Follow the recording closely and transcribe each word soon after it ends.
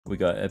We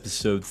got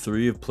episode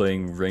 3 of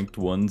playing ranked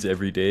ones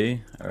every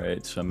day.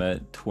 Alright, so I'm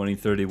at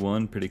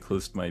 2031, pretty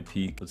close to my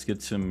peak. Let's get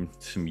some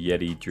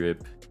Yeti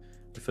drip.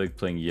 I feel like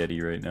playing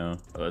Yeti right now.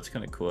 Oh, that's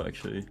kind of cool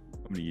actually.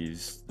 I'm gonna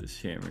use this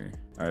hammer.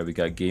 Alright, we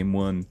got game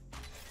 1.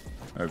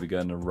 Alright, we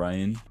got an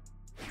Orion.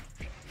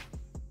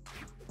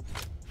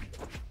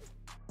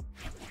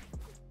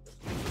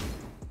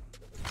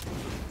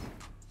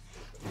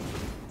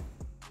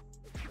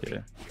 Yeah,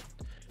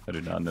 I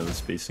do not know the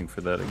spacing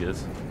for that, I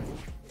guess.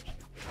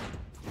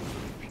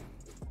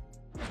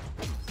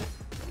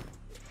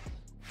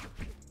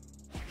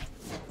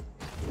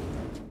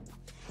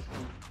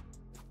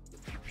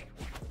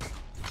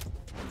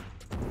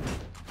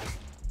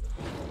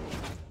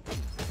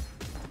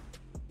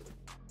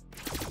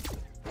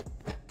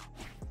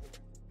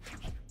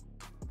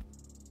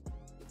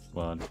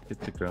 Come on, hit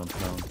the ground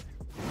pound.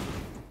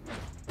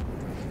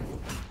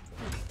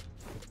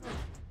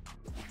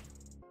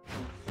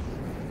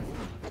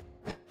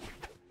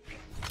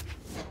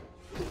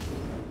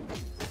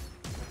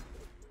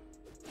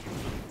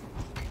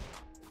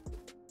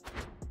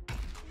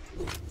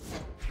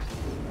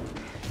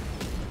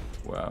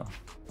 Wow.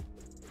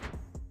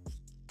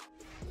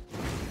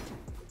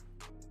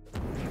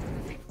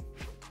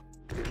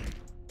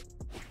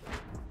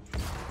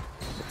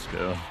 Let's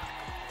go.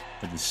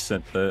 I just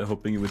sent that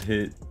hoping it would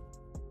hit.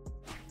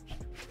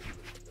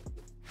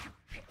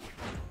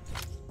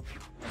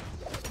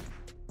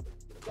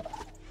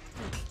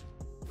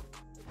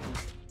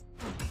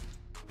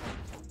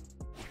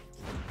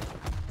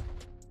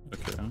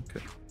 Okay.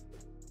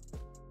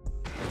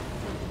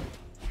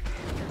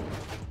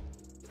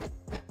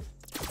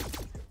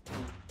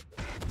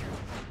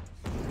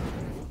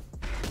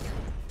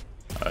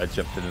 I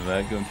jumped into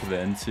that, going for the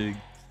end sig.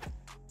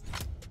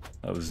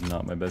 That was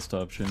not my best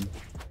option.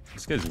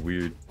 This guy's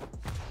weird.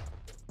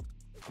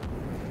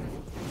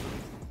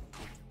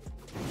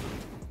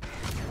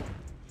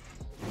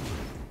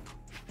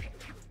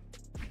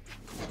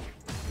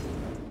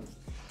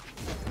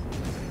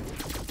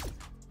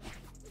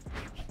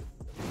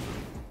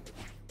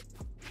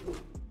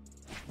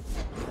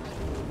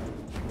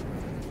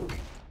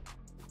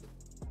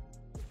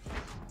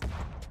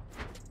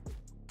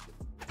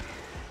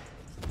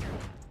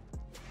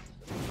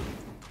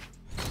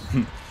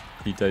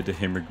 He died to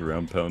hammer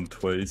ground pound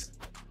twice.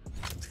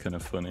 It's kind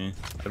of funny.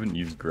 I haven't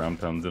used ground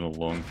pounds in a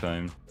long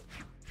time.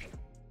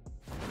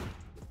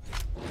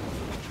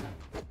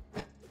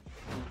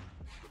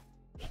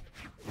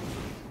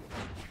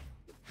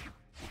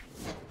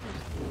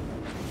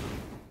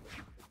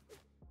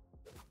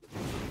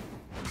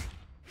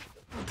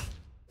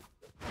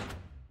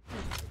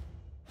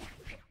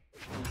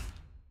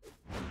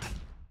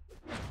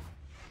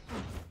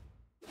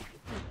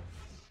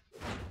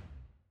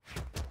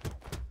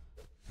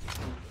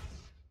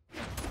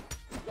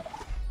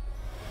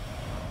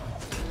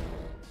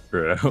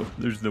 Bro,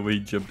 there's no way he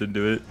jumped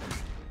into it.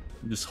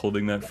 I'm just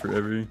holding that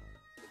forever.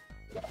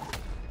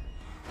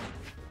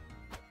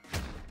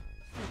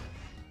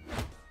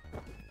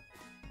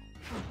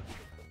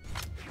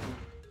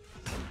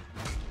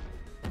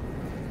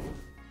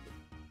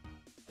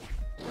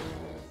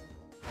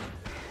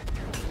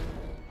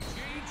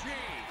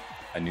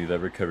 I knew that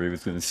recovery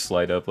was going to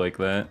slide up like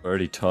that.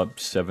 Already topped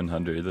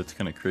 700. That's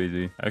kind of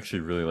crazy. I actually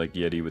really like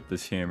Yeti with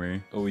this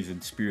hammer. Always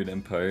in Spirit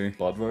Empire.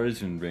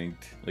 Bodvars and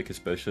ranked, like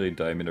especially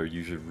Diamond, are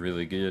usually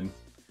really good.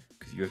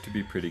 Because you have to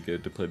be pretty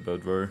good to play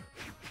Bodvar.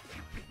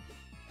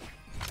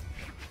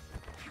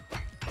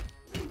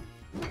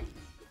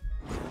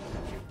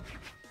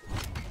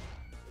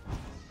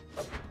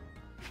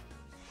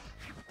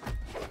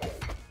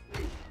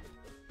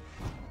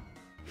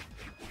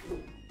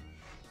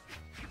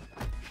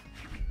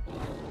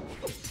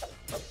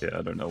 Yeah,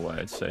 I don't know why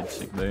I side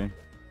sig there.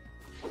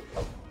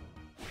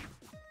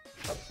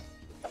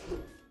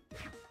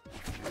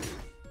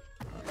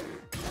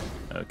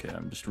 Okay,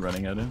 I'm just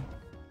running at him.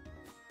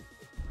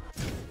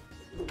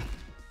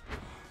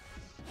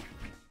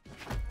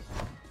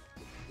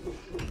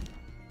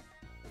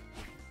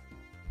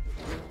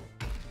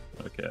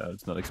 Okay, I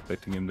was not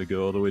expecting him to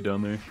go all the way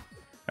down there.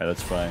 Alright,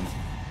 that's fine.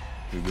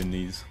 We win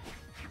these.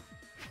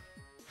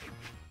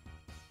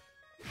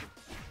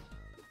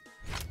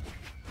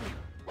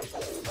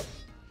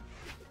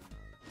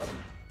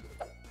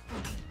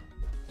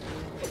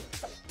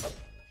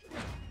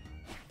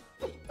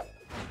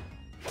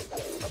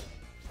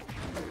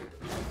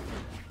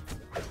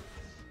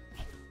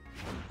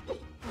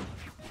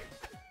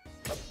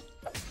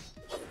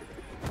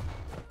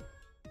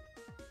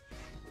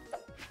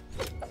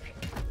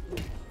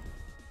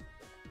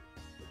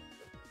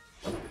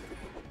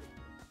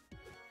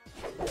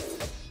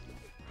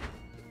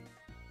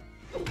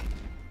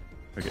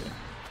 Okay.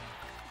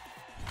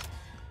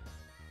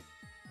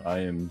 I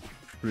am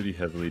pretty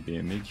heavily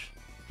damaged.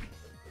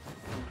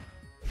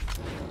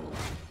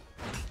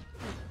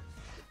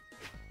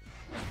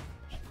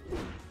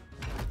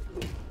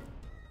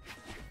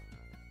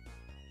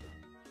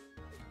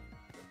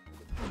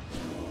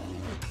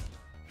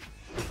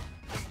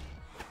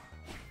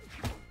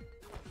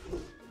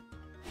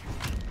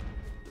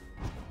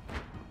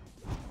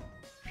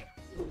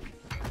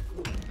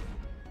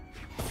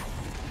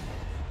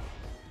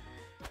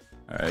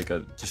 Alright, I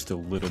got just a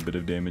little bit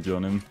of damage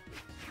on him.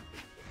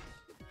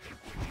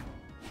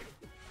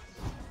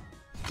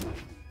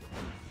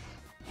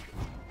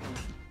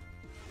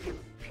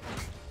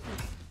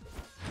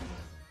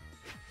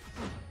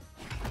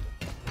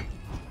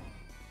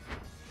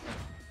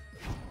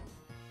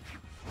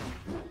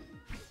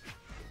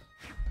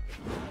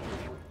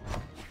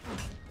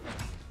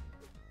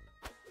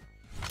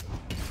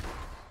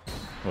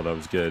 Well, that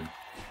was good.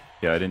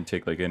 Yeah, I didn't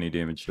take like any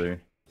damage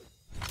there.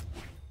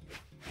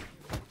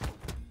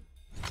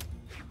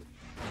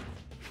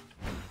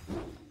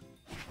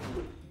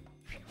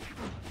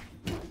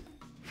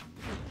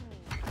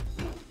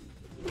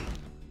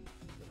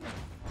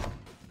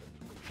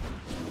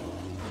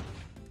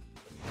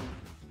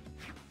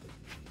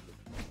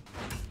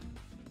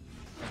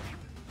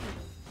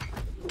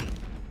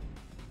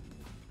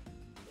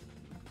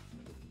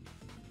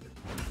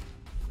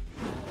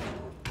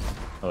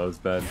 Oh, that was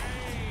bad.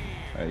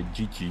 Alright,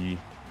 GG.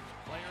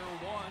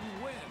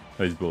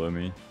 Oh, he's below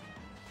me.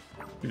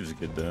 He was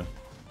good though.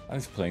 I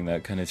was playing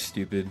that kind of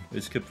stupid. I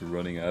just kept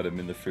running at him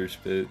in the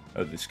first bit.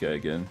 Oh, this guy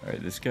again.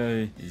 Alright, this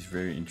guy is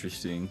very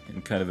interesting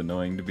and kind of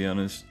annoying, to be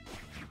honest.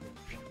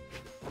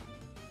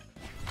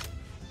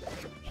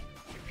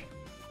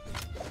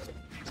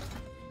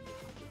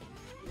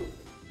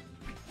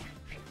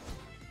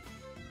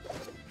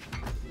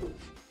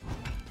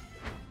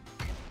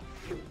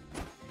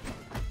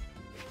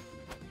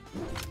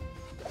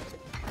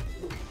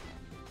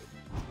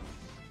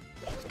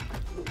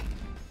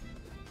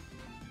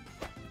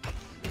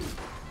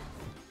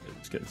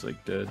 This guy's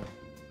like dead.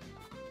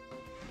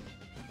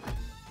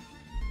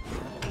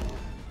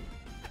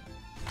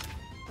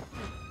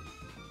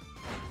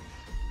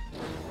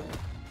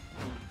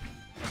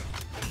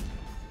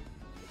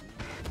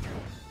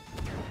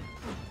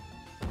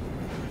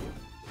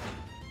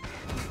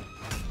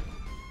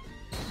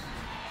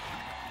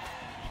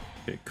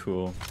 Okay,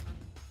 cool.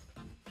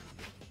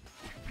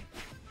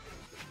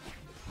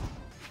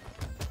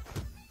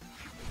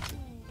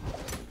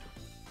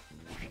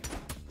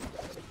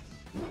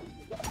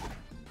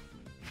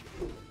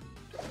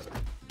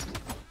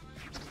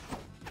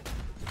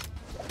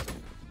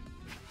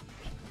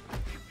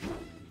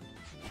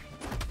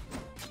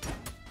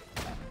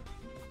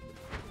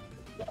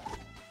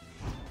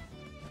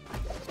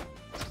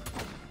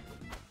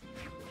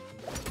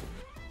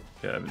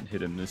 Yeah, I haven't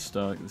hit him this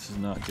stock. This is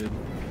not good.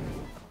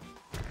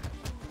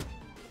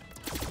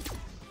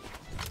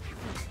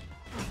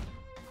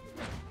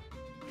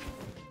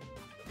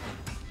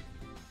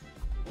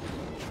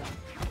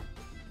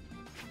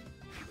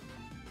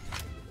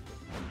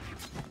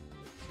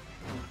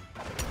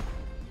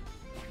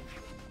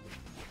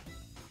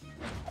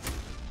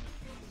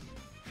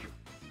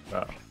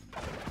 Wow.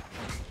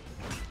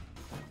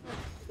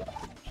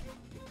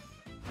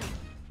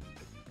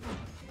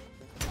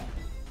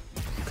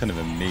 Kind of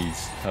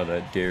amazed how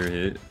that dare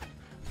hit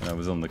when I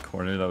was on the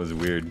corner. That was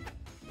weird.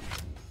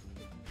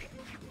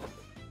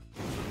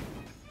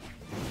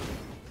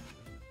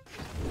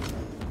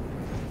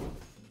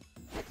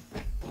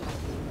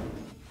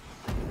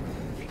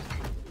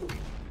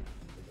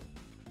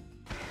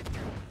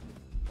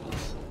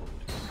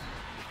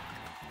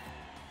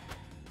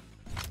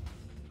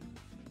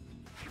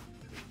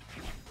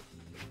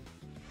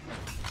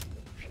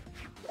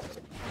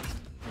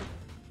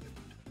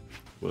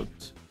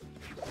 Whoops.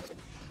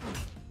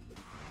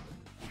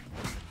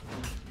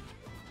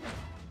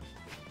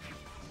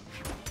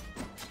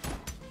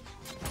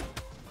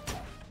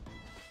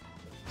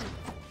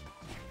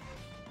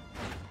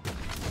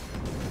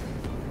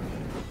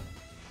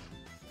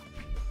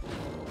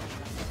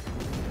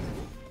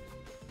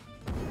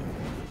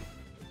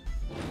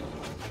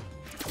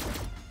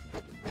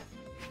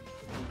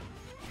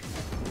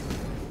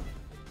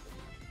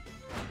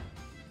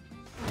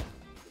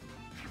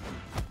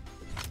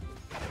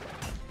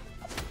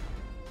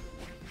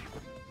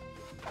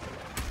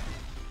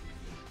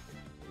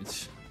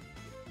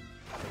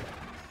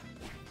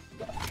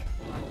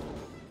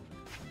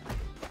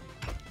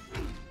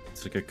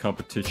 It's like a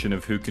competition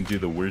of who can do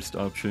the worst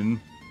option.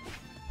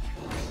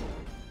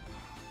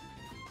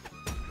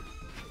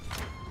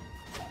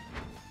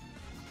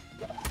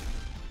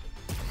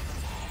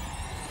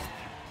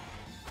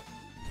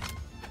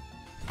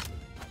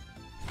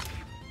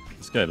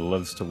 This guy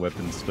loves to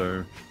weapon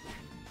starve.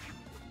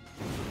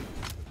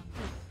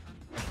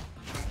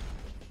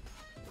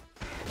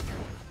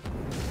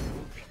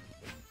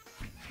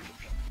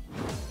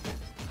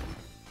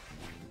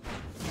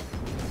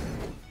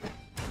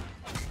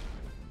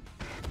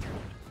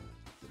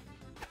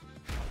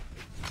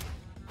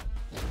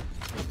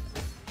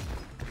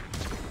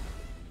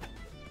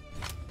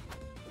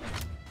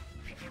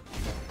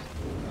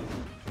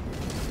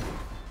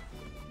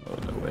 Oh,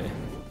 no way.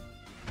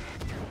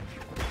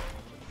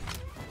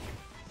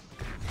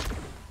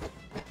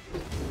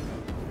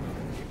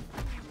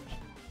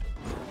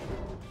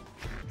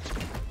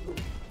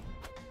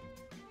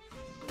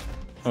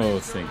 Oh,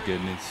 thank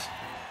goodness.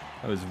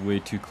 I was way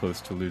too close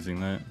to losing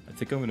that. I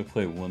think I'm gonna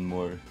play one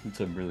more since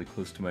I'm really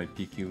close to my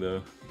peak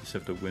elo. Just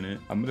have to win it.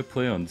 I'm gonna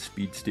play on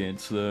speed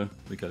stance though.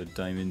 They got a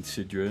diamond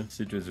Sidra.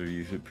 Sidras are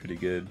usually pretty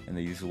good and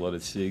they use a lot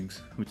of SIGs,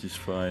 which is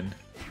fine.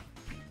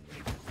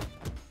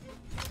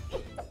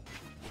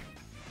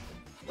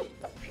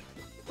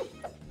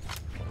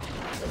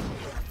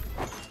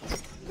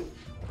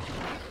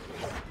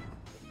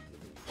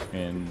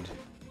 And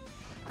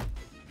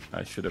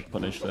I should have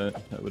punished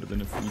that. That would have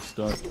been a free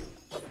stock.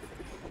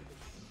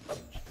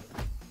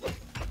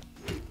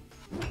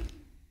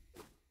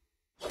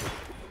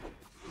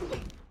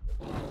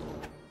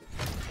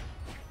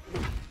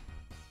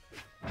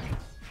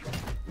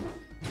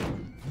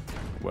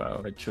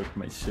 Wow, I choked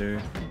my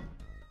sir.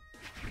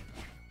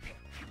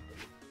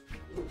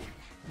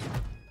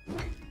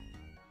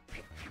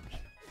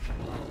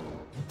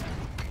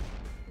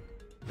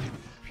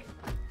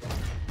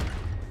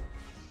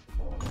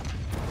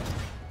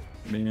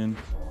 Man.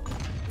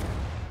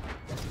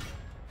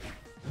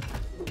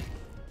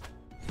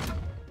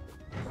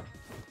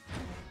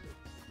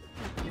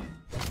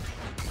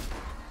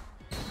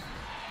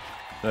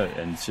 That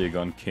end sig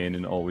on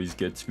cannon always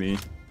gets me,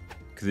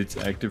 because it's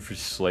active for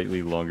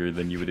slightly longer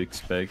than you would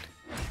expect.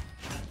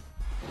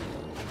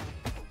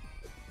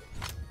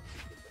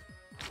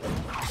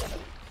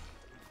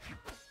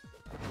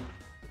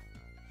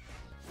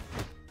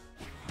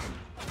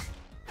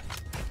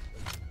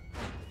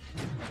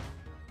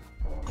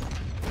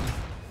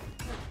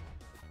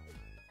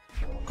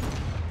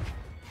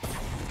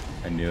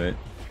 I knew it.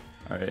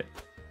 Alright.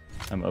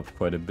 I'm up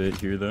quite a bit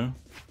here though.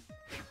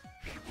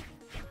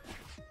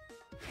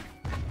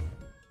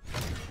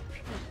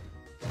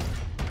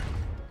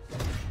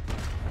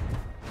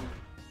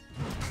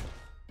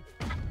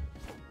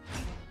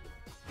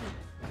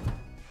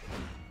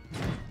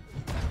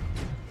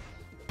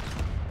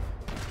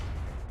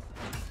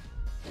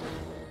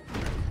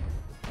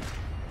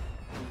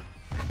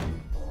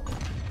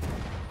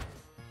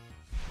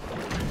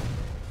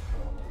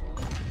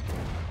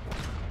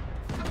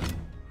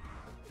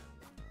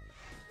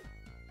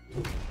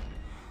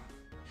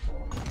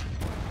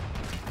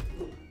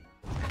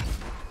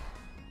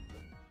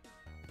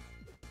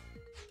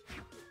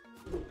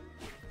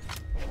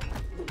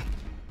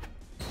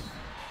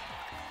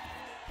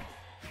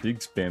 Big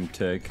spam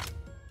tech.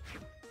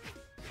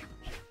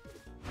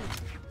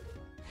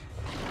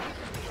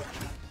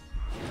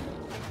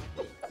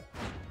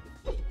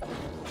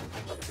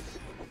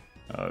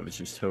 I was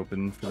just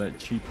hoping for that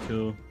cheap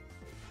kill.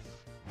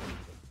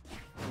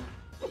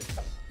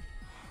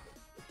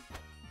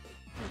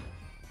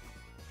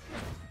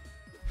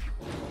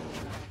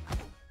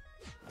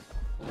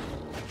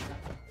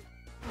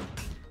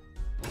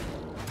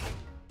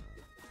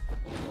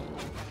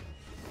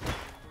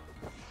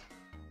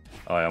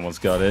 Oh, I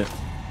almost got it.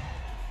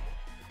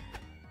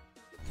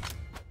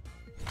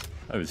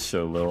 I was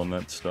so low on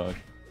that stock.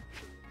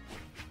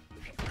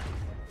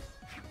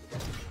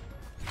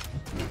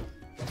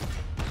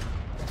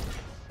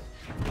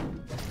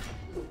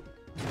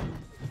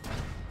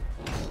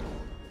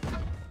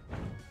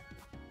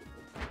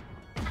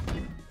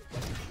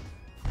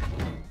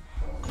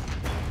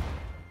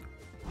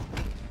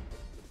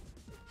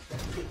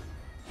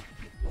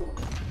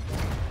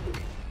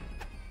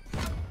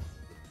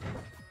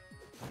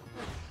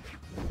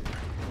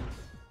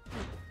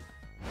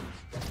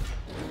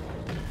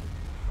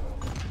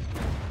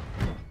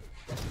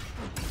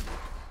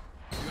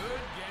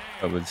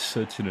 That was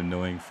such an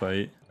annoying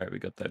fight. Alright, we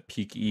got that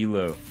peak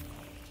elo.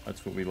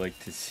 That's what we like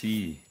to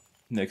see.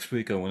 Next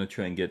week I want to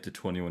try and get to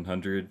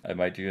 2100. I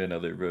might do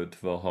another Road to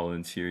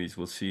Valhalla series,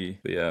 we'll see.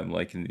 But yeah, I'm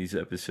liking these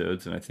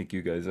episodes and I think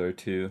you guys are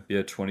too.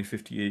 Yeah,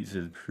 2058 is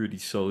a pretty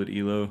solid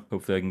elo.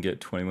 Hopefully I can get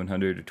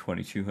 2100 or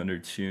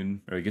 2200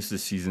 soon. Or I guess the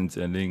season's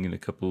ending in a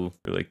couple,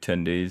 or like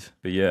 10 days.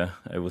 But yeah,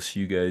 I will see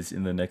you guys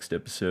in the next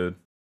episode.